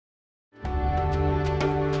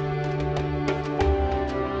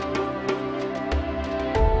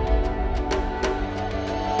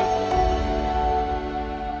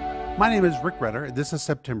My name is Rick Redder, and this is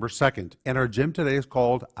September 2nd, and our gym today is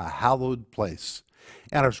called A Hallowed Place.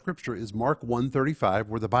 And our scripture is Mark 1:35,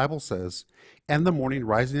 where the Bible says, "And in the morning,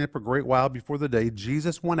 rising up a great while before the day,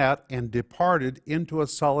 Jesus went out and departed into a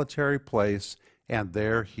solitary place, and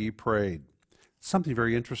there he prayed." Something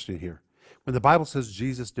very interesting here. When the Bible says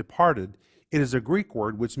Jesus departed, it is a Greek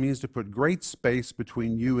word which means to put great space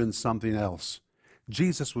between you and something else.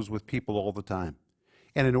 Jesus was with people all the time.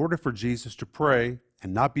 And in order for Jesus to pray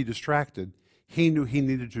and not be distracted, he knew he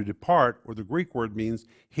needed to depart, or the Greek word means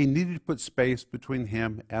he needed to put space between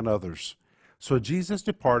him and others. So Jesus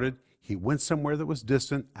departed. He went somewhere that was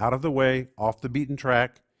distant, out of the way, off the beaten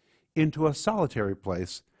track, into a solitary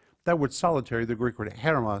place. That word solitary, the Greek word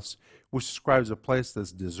hermos, which describes a place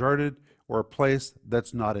that's deserted or a place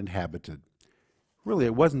that's not inhabited. Really,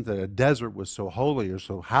 it wasn't that a desert was so holy or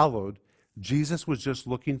so hallowed. Jesus was just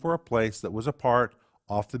looking for a place that was apart,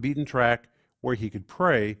 off the beaten track, where he could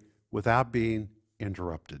pray without being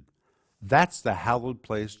interrupted. That's the hallowed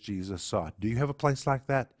place Jesus sought. Do you have a place like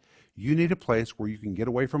that? You need a place where you can get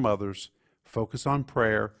away from others, focus on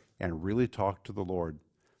prayer, and really talk to the Lord.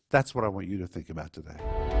 That's what I want you to think about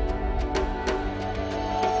today.